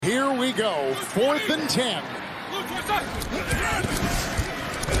Here we go, 4th and 10.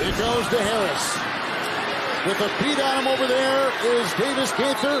 It goes to Harris. With a beat on him over there is Davis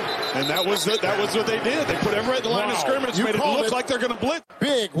Gaither. And that was what they did. They put him right in the line of scrimmage, made it look like they're going to blitz.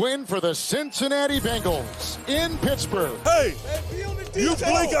 Big win for the Cincinnati Bengals in Pittsburgh. Hey, you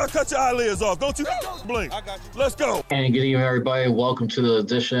blink, I'll cut your eyelids off. Don't you blink. I got you. Let's go. And good evening, everybody. Welcome to the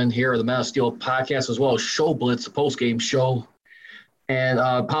edition here of the Man of Steel podcast, as well as Show Blitz, the post-game show. And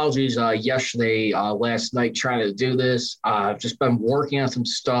apologies yesterday, last night, trying to do this. I've just been working on some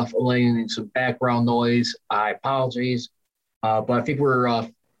stuff, eliminating some background noise. I apologize, but I think we're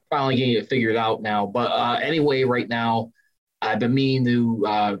finally getting it figured out now. But anyway, right now, I've been meaning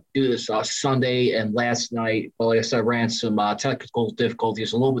to do this Sunday and last night. But like I said, I ran some technical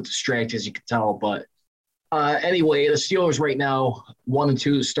difficulties, a little bit distracted, as you can tell. But anyway, the Steelers right now, 1-2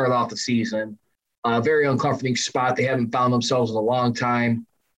 to start off the season. Very uncomfortable spot. They haven't found themselves in a long time.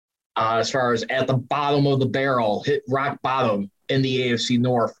 As far as at the bottom of the barrel, hit rock bottom in the AFC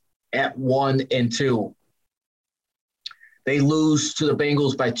North at 1-2. They lose to the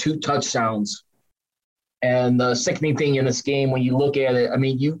Bengals by 2 touchdowns. And the sickening thing in this game, when you look at it, I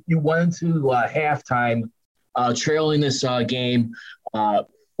mean, you went into halftime trailing this game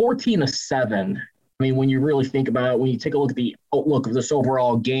 14-7. I mean, when you really think about it, when you take a look at the outlook of this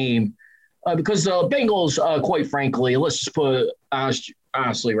overall game, because the Bengals, quite frankly, let's just put it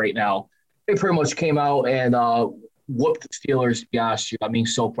honestly right now, they pretty much came out and whooped the Steelers, to be honest with you. I mean,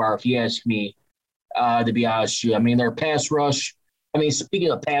 so far, if you ask me, to be honest with you. I mean, their pass rush, I mean,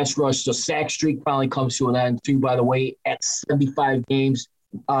 speaking of pass rush, the sack streak finally comes to an end, too, by the way, at 75 games,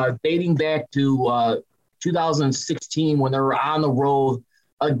 dating back to 2016 when they were on the road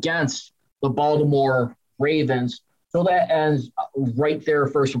against the Baltimore Ravens. So that ends right there,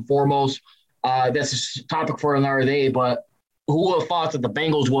 first and foremost. That's a topic for another day, but who would have thought that the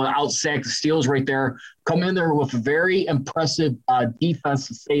Bengals would outsack the Steelers right there, come in there with a very impressive defense,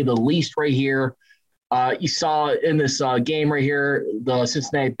 to say the least, right here. You saw in this game right here, the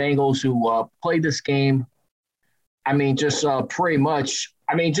Cincinnati Bengals who played this game, I mean, just pretty much,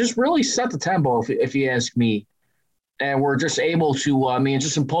 I mean, just really set the tempo, if you ask me. And we're just able to,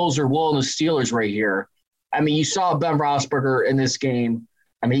 just impose their will on the Steelers right here. I mean, you saw Ben Roethlisberger in this game.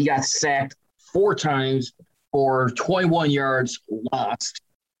 I mean, he got sacked 4 times for 21 yards lost.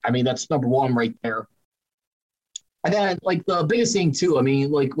 I mean, that's number one right there. And then, like, the biggest thing, too, I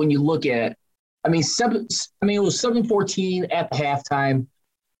mean, like, when you look at, it was 7-14 at the halftime.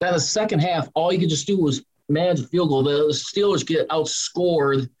 Then the second half, all you could just do was manage a field goal. The Steelers get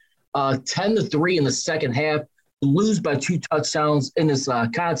outscored 10-3 in the second half, lose by 2 touchdowns in this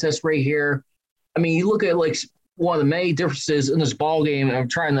contest right here. I mean, you look at, like, one of the many differences in this ball game, and I'm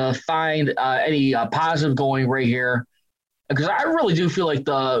trying to find any positive going right here, because I really do feel like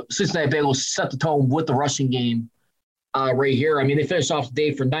the Cincinnati Bengals set the tone with the rushing game right here. I mean, they finished off the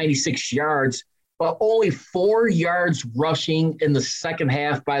day for 96 yards, but only 4 yards rushing in the second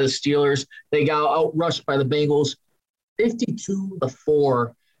half by the Steelers. They got outrushed by the Bengals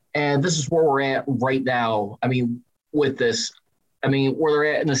 52-4, and this is where we're at right now. I mean, with this, I mean, where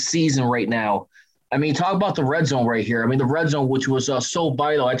they're at in the season right now. I mean, talk about the red zone right here. I mean, the red zone, which was so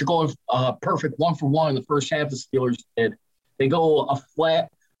vital. After going perfect 1-for-1 in the first half, the Steelers did. They go a flat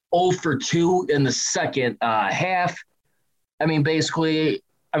 0-for-2 in the second half. I mean, basically,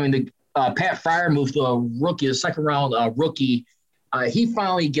 the Pat Freiermuth, the rookie, the second-round rookie, he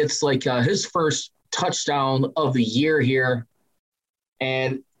finally gets, like, his first touchdown of the year here.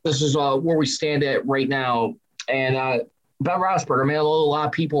 And this is where we stand at right now. And Ben Roethlisberger, man, a lot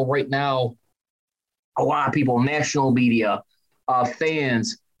of people right now, national media,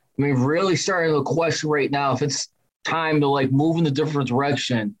 fans, I mean, really starting to question right now if it's time to, like, move in a different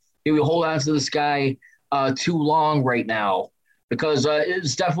direction. Do we hold on to this guy too long right now? Because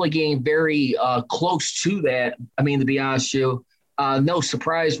it's definitely getting very close to that. I mean, to be honest with you, no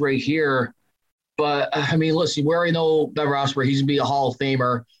surprise right here. But, I mean, listen, we already know Ben Roethlisberger, he's going to be a Hall of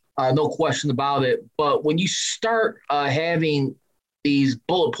Famer. No question about it. But when you start having these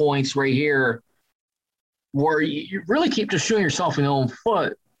bullet points right here where you really keep just shooting yourself in your own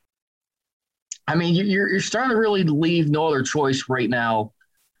foot, I mean, you're starting to really leave no other choice right now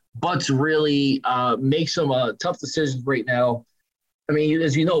but to really make some tough decisions right now. I mean,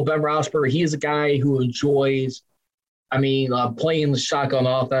 as you know, Ben Roethlisberger, he is a guy who enjoys, playing the shotgun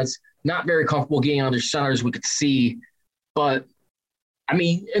offense. Not very comfortable getting under centers, we could see. But, I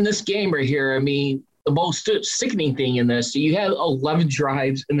mean, in this game right here, I mean, the most sickening thing in this, you had 11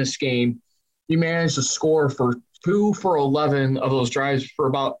 drives in this game. You managed to score for 2 for 11 of those drives for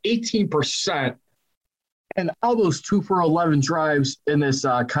about 18%. And all those 2 for 11 drives in this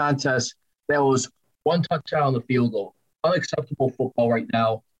contest, that was 1 touchdown on the field goal. Unacceptable football right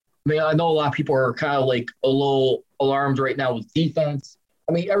now. I mean, I know a lot of people are kind of like a little alarmed right now with defense.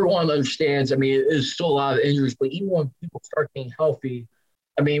 I mean, everyone understands. I mean, there's still a lot of injuries, but even when people start getting healthy,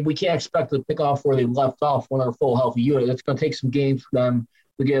 I mean, we can't expect to pick off where they left off when they're a full healthy unit. It's going to take some games for them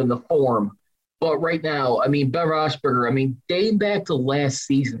to get in the form. But right now, I mean, Ben Roethlisberger, I mean, dating back to last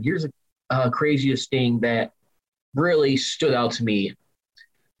season, here's the craziest thing that really stood out to me.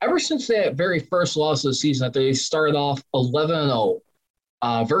 Ever since that very first loss of the season, that they started off 11-0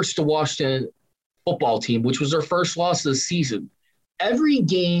 versus the Washington football team, which was their first loss of the season, every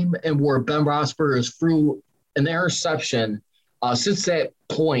game and where Ben Roethlisberger is through an interception since that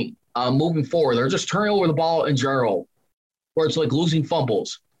point moving forward, they're just turning over the ball in general, where it's like losing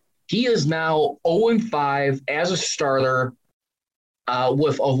fumbles. He is now 0-5 as a starter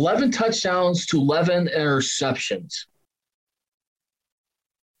with 11 touchdowns to 11 interceptions.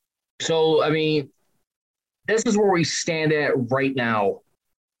 So, I mean, this is where we stand at right now.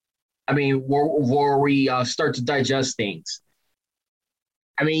 I mean, where we start to digest things.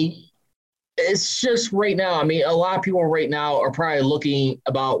 I mean, it's just right now. I mean, a lot of people right now are probably looking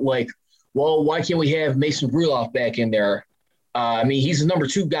about like, well, why can't we have Mason Rudolph back in there? I mean, he's the number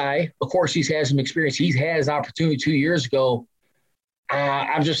 2 guy. Of course, he's had some experience. He's had his opportunity 2 years ago.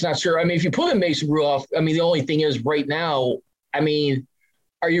 I'm just not sure. I mean, if you put in Mason Rudolph, I mean, the only thing is right now, I mean,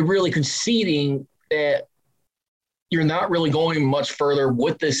 are you really conceding that you're not really going much further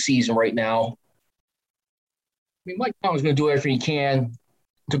with this season right now? I mean, Mike Tomlin's going to do everything he can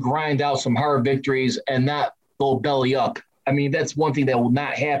to grind out some hard victories and not go belly up. I mean, that's one thing that will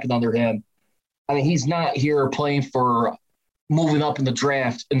not happen under him. I mean, he's not here playing for moving up in the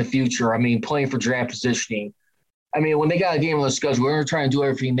draft in the future. I mean, playing for draft positioning. I mean, when they got a game on the schedule, we're trying to do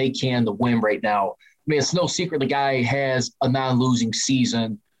everything they can to win right now. I mean, it's no secret the guy has a non-losing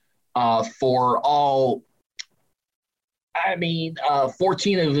season for all, 14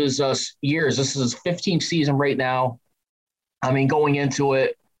 of his years. This is his 15th season right now. I mean, going into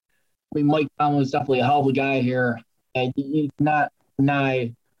it, I mean, Mike Tomlin is definitely a hell of a guy here, and you cannot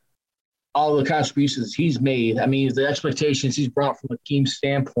deny all the contributions he's made. I mean, the expectations he's brought from a team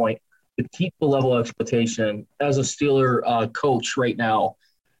standpoint to keep the level of expectation as a Steeler coach right now.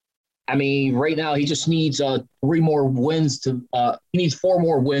 I mean, right now he just needs 3 more wins he needs 4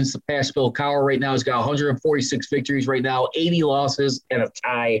 more wins to pass Bill Cowher. Right now he's got 146 victories right now, 80 losses and a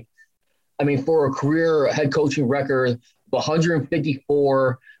tie. I mean, for a career head coaching record of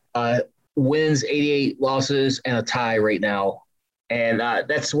 154 wins, 88 losses, and a tie right now. And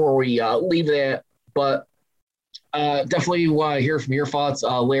that's where we leave it at. But definitely want to hear from your thoughts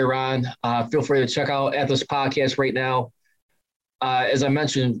later on. Feel free to check out at this podcast right now. As I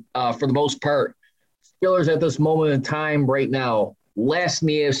mentioned, for the most part, Steelers at this moment in time right now, last in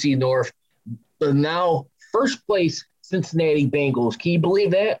the AFC North, the now first place Cincinnati Bengals. Can you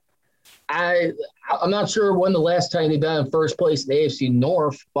believe that? I'm not sure when the last time they've been in first place in the AFC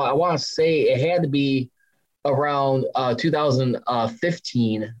North, but I want to say it had to be around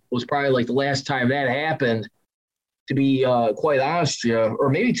 2015 was probably like the last time that happened, to be quite honest with you, or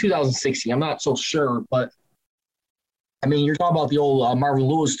maybe 2016. I'm not so sure, but I mean, you're talking about the old Marvin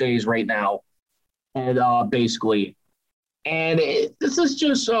Lewis days right now, and basically, and this is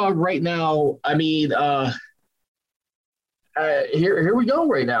just right now. I mean, here we go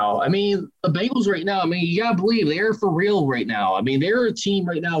right now. I mean, the Bengals right now. I mean, you gotta believe they're for real right now. I mean, they're a team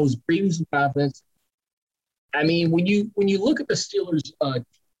right now who's breathing some confidence. I mean, when you look at the Steelers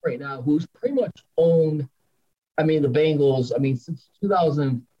right now, who's pretty much owned, I mean, the Bengals, I mean, since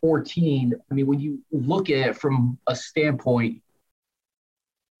 2014, I mean, when you look at it from a standpoint,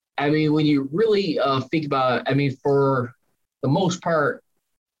 I mean, when you really think about it, I mean, for the most part,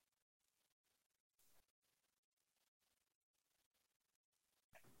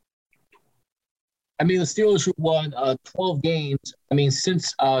 I mean, the Steelers have won 12 games, I mean,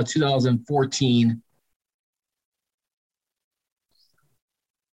 since 2014.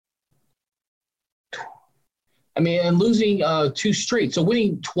 I mean, and losing 2 straight. So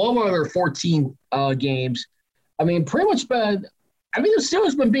winning 12 out of their 14 games. I mean, pretty much been – I mean, the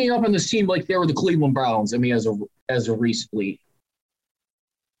Steelers been beating up on this team like they were the Cleveland Browns, I mean, as of recently.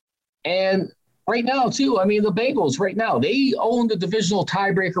 And right now, too, I mean, the Bengals right now, they own the divisional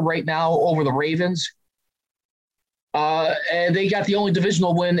tiebreaker right now over the Ravens. And they got the only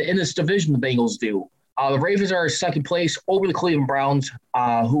divisional win in this division, the Bengals do. The Ravens are second place over the Cleveland Browns,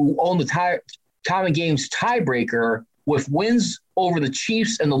 who own the common games tiebreaker with wins over the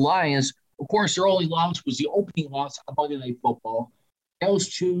Chiefs and the Lions. Of course, their only loss was the opening loss on Monday Night Football. That was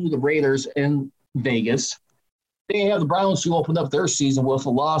to the Raiders. And Vegas. They have the Browns who opened up their season with a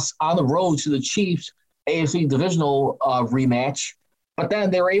loss on the road to the Chiefs, AFC divisional rematch. But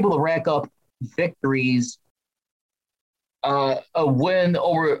then they were able to rack up victories, a win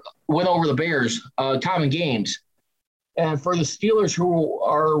over the Bears, common games. And for the Steelers, who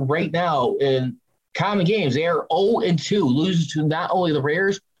are right now in common games, they are 0-2, losing to not only the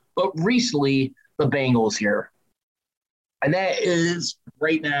Bears, but recently the Bengals here. And that is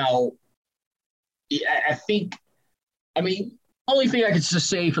right now, I think, only thing I could just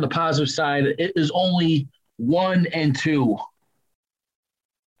say for the positive side, it is only 1-2.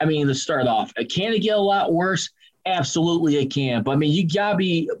 To start off. Can it get a lot worse? Absolutely it can. But, you got to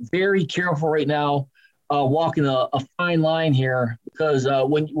be very careful right now walking a fine line here because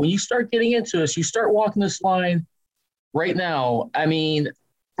when you start getting into this, you start walking this line right now,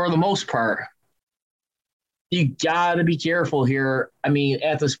 for the most part, you got to be careful here.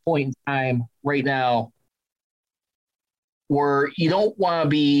 At this point in time right now, where you don't want to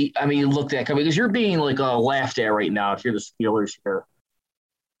be, looked at because you're being laughed at right now if you're the Steelers here.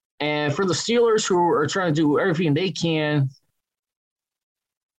 And for the Steelers who are trying to do everything they can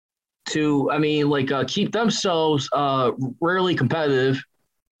to, keep themselves rarely competitive,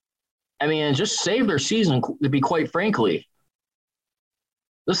 and just save their season, to be quite frankly.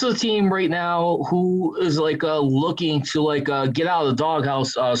 This is a team right now who is looking to get out of the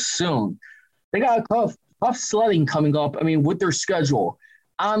doghouse soon. They got a tough sledding coming up, with their schedule.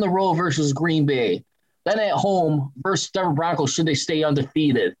 On the road versus Green Bay. Then at home versus Denver Broncos should they stay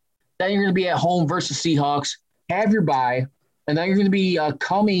undefeated. Then you're going to be at home versus Seahawks, have your bye, and then you're going to be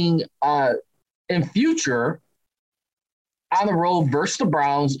coming in future on the road versus the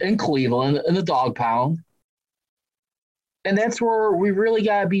Browns in Cleveland in the dog pound. And that's where we really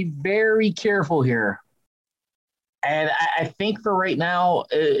got to be very careful here. And I think for right now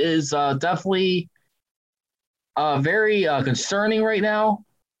it is definitely very concerning right now.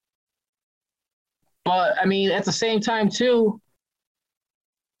 But, at the same time, too,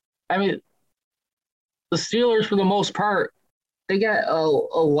 the Steelers, for the most part, they got a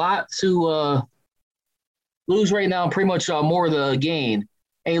lot to lose right now, pretty much more of the gain.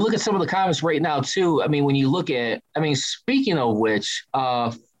 And you look at some of the comments right now, too. When you look at, speaking of which,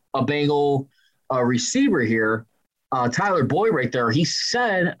 a Bengal receiver here, Tyler Boyd right there, he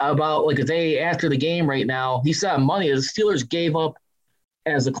said about a day after the game right now, he said money the Steelers gave up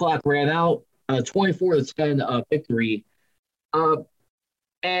as the clock ran out, 24-10 victory.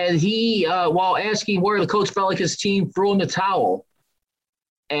 And he, while asking where the coach felt like his team threw in the towel.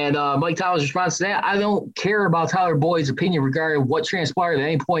 And Mike Tomlin's response to that, I don't care about Tyler Boyd's opinion regarding what transpired at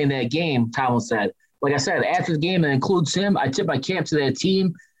any point in that game, Tomlin said. Like I said, after the game that includes him, I tip my cap to that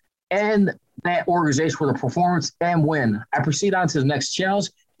team and that organization for the performance and win. I proceed on to the next challenge.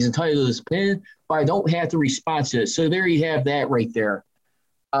 He's entitled to his opinion, but I don't have to respond to it. So there you have that right there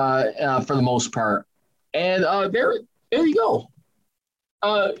for the most part. And there you go.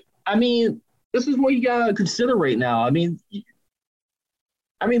 This is what you got to consider right now.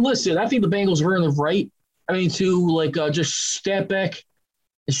 Listen, I think the Bengals are in the right. To just step back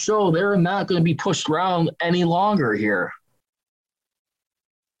and show they're not going to be pushed around any longer here.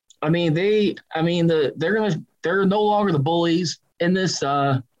 They're no longer the bullies in this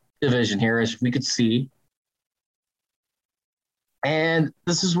division here, as we could see. And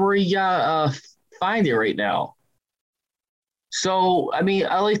this is where you got find it right now. So, I'd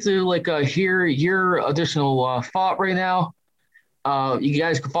like to hear your additional thought right now. You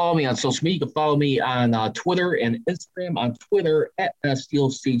guys can follow me on social media. You can follow me on Twitter and Instagram. On Twitter at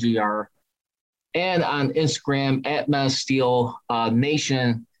MassSteelCGR and on Instagram at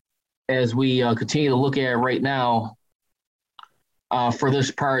MassSteelNation as we continue to look at it right now for this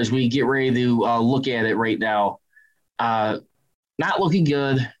part as we get ready to look at it right now. Not looking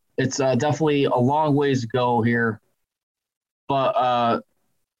good. It's definitely a long ways to go here. But,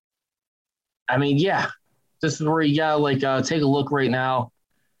 this is where you gotta take a look right now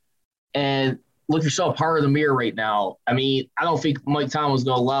and look yourself hard in the mirror right now. I don't think Mike Tomlin was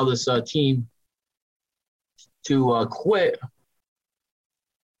gonna allow this team to quit.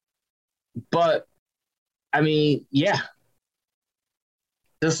 But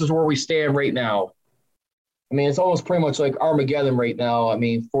this is where we stand right now. It's almost pretty much like Armageddon right now.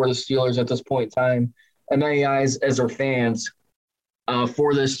 For the Steelers at this point in time, and many eyes as their fans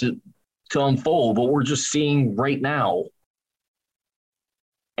for this to unfold, what we're just seeing right now.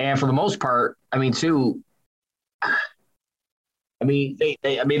 And for the most part, they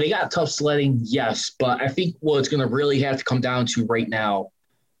got tough sledding, yes, but I think what it's going to really have to come down to right now,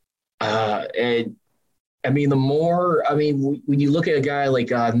 and I mean, when you look at a guy like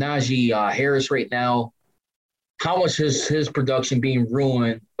Najee Harris right now, how much is his production being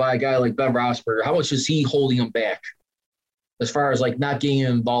ruined by a guy like Ben Roethlisberger? How much is he holding him back as far as like not getting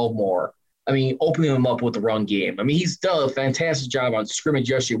him involved more? I mean, opening him up with the run game. I mean, he's done a fantastic job on scrimmage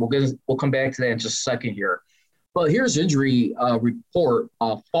yesterday. We'll come back to that in just a second here. But here's injury report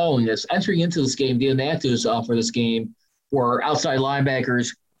following this. Entering into this game, the inactives for this game were outside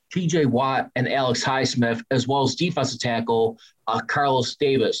linebackers T.J. Watt and Alex Highsmith, as well as defensive tackle Carlos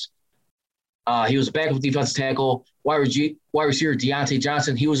Davis. He was backup defensive tackle, wide receiver Deontay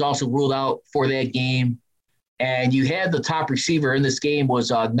Johnson. He was also ruled out for that game. And you had the top receiver in this game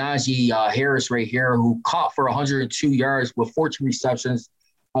was Najee Harris right here, who caught for 102 yards with 14 receptions,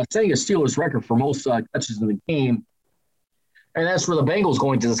 setting a Steelers record for most catches in the game. And that's for the Bengals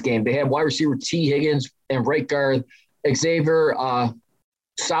going to this game. They had wide receiver T. Higgins and right guard Xavier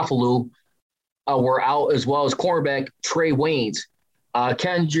Safalu were out, as well as cornerback Trey Waynes.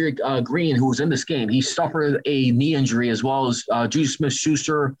 Kendrick Green, who was in this game, he suffered a knee injury, as well as Juju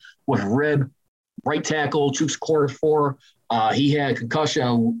Smith-Schuster with rib. Right tackle, Chuks Okorafor, he had a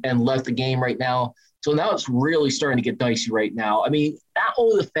concussion and left the game right now. So now it's really starting to get dicey right now. I mean, not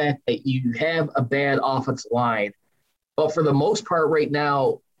only the fact that you have a bad offensive line, but for the most part right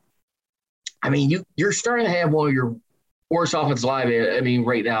now, I mean, you're starting to have one of your worst offensive line,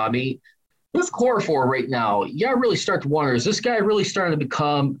 right now. I mean, this Okorafor right now, you got to really start to wonder, is this guy really starting to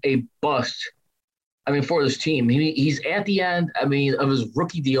become a bust, for this team? He's at the end, of his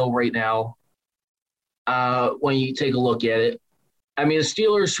rookie deal right now. When you take a look at it, the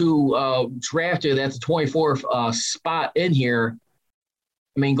Steelers who drafted at the 24th spot in here,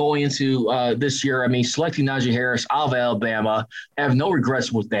 going into this year, selecting Najee Harris out of Alabama, I have no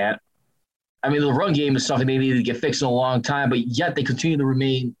regrets with that. The run game is something they needed to get fixed in a long time, but yet they continue to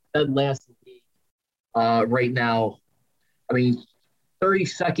remain dead last in the league right now.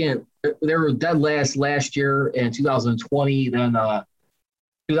 32nd, they were dead last year in 2020, then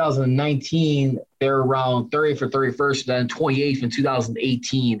 2019, they're around 30th or 31st, then 28th in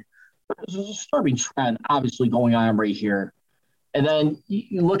 2018. There's a disturbing trend, obviously, going on right here. And then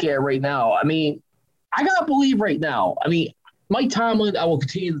you look at it right now. I got to believe right now. Mike Tomlin, I will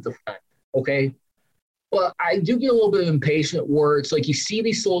continue to defend, okay? But I do get a little bit impatient where it's like you see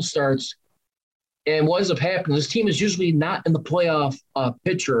these slow starts, and what ends up happening, this team is usually not in the playoff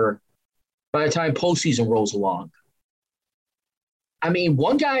picture by the time postseason rolls along.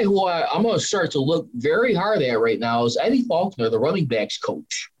 One guy who I'm going to start to look very hard at right now is Eddie Faulkner, the running backs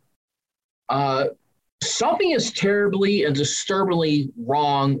coach. Something is terribly and disturbingly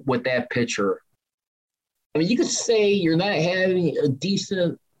wrong with that pitcher. You could say you're not having a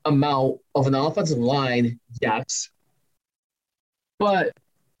decent amount of an offensive line, yes. But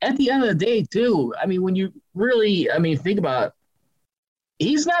at the end of the day, too, when you really, think about it,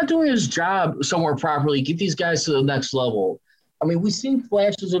 he's not doing his job somewhere properly. Get these guys to the next level. We've seen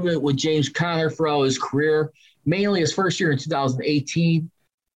flashes of it with James Conner throughout his career, mainly his first year in 2018.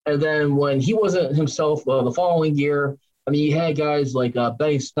 And then when he wasn't himself the following year, you had guys like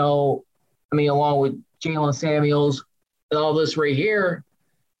Benny Snell, along with Jalen Samuels and all this right here.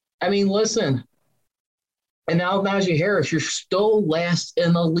 Listen. And now Najee Harris, you're still last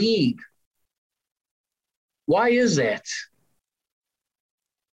in the league. Why is that?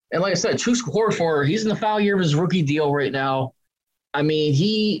 And like I said, Chuks Okorafor, he's in the final year of his rookie deal right now.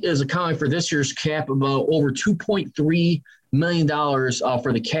 He is accounting for this year's cap about over $2.3 million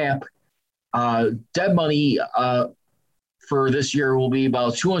for the cap. Dead money for this year will be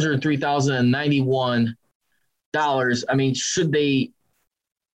about $203,091. Should they,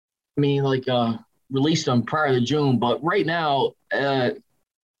 release them prior to June? But right now,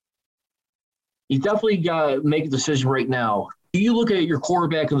 you definitely got to make a decision right now. Do you look at your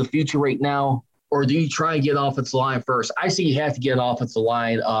quarterback in the future right now, or do you try and get an offensive line first? I say you have to get an offensive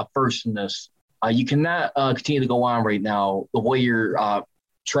line first in this. You cannot continue to go on right now the way you're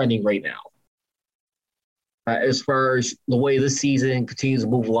trending right now. As far as the way this season continues to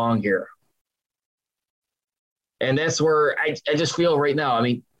move along here. And that's where I just feel right now.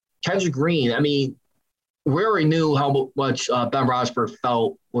 Kendrick Green, we already knew how much Ben Roethlisberger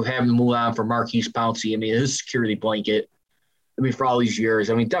felt with having to move on for Marquise Pouncey. His security blanket. For all these years,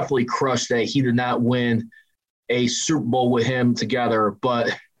 definitely crushed that he did not win a Super Bowl with him together.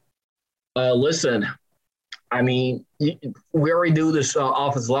 But listen, we already knew this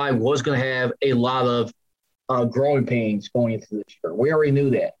offensive line was going to have a lot of growing pains going into this year. We already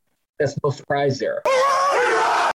knew that. That's no surprise there.